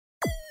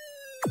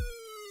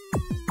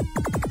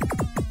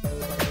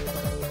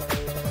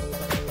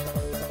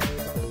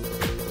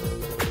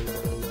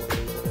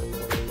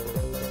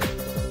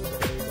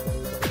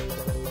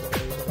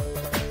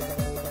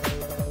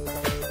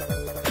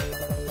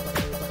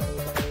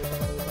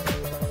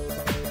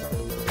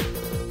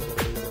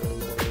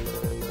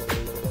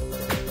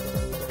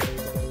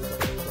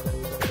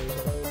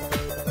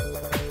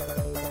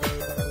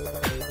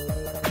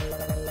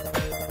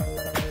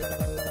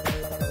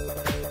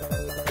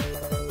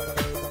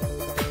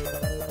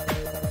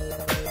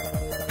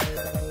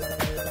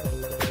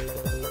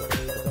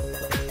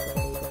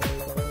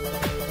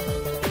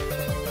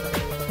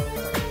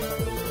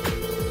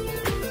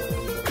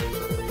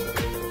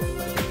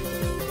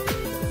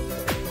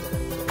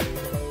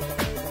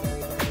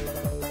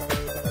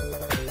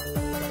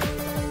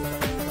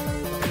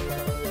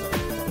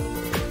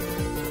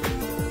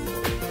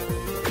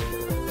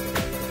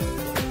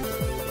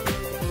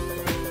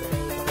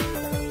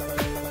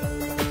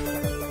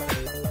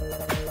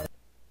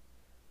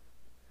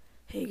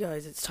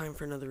guys, it's time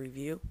for another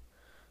review.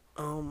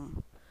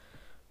 Um,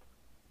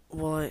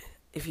 well,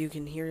 if you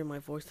can hear in my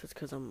voice, that's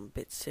because I'm a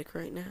bit sick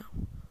right now.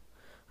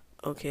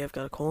 Okay, I've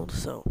got a cold,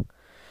 so.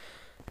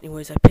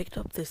 Anyways, I picked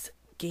up this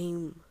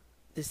game,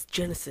 this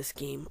Genesis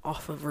game,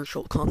 off a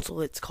virtual console.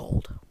 It's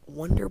called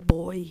Wonder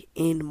Boy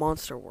in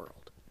Monster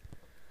World.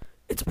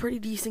 It's a pretty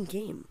decent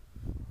game.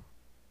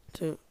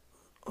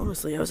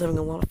 Honestly, I was having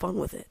a lot of fun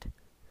with it.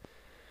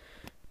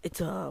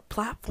 It's a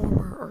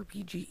platformer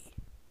RPG.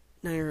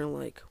 Now you're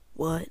like,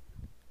 what?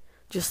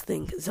 Just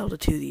think Zelda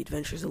 2 The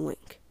Adventures of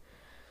Link.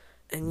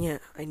 And yeah,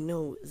 I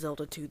know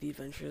Zelda 2 The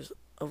Adventures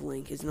of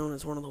Link is known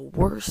as one of the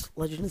worst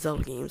Legend of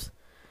Zelda games,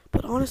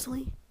 but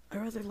honestly, I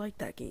rather liked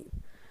that game.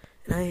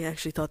 And I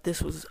actually thought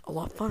this was a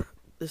lot fun.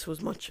 This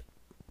was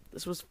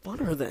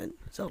funner than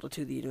Zelda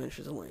 2 The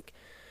Adventures of Link.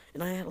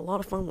 And I had a lot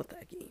of fun with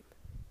that game.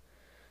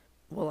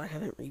 Well, I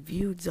haven't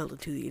reviewed Zelda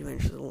 2 The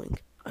Adventures of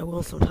Link. I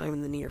will sometime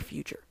in the near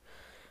future.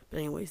 But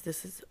anyways,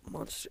 this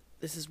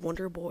is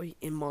Wonder Boy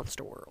in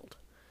Monster World.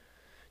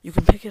 You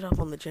can pick it up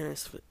on the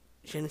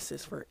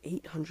Genesis for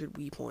 800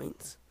 Wii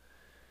points.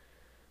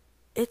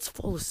 It's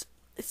full of,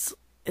 it's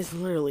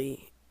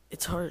literally,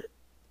 it's hard,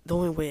 the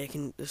only way I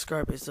can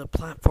describe it is a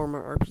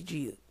platformer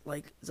RPG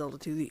like Zelda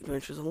 2 The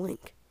Adventures of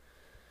Link.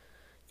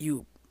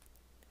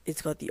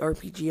 It's got the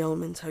RPG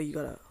elements, how you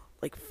gotta,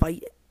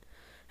 fight,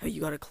 how you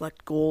gotta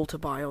collect gold to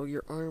buy all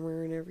your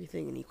armor and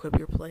everything and equip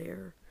your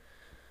player.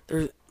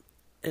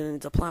 And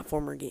it's a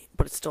platformer game,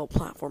 but it's still a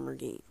platformer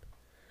game.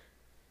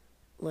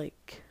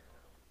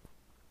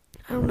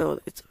 I don't know,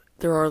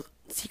 there are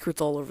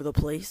secrets all over the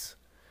place.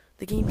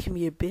 The game can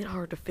be a bit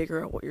hard to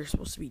figure out what you're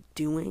supposed to be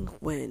doing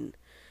when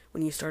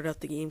you start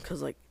out the game,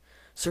 because,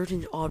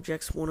 certain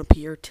objects won't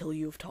appear till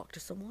you've talked to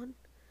someone.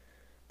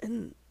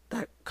 And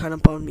that kind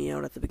of bummed me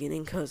out at the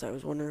beginning, because I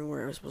was wondering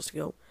where I was supposed to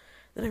go.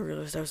 Then I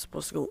realized I was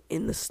supposed to go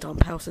in the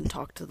stump house and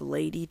talk to the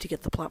lady to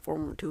get the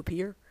platformer to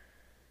appear.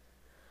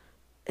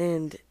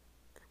 And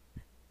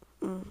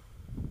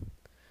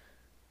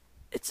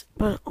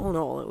but all in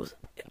all,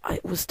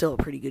 it was still a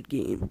pretty good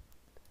game.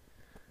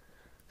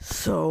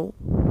 So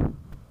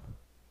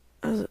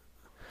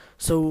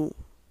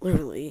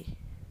literally,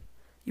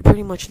 you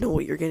pretty much know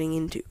what you're getting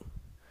into.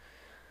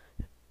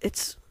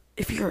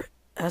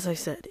 As I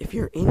said, if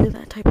you're into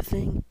that type of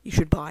thing, you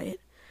should buy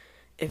it.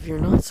 If you're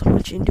not so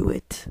much into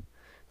it,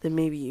 then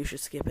maybe you should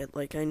skip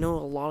it. I know a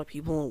lot of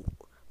people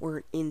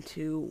weren't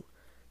into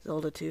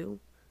Zelda 2,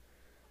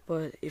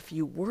 but if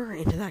you were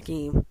into that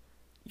game,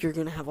 you're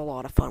gonna have a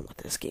lot of fun with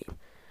this game.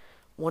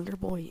 Wonder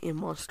Boy in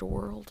Monster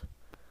World,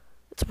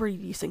 it's a pretty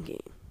decent game.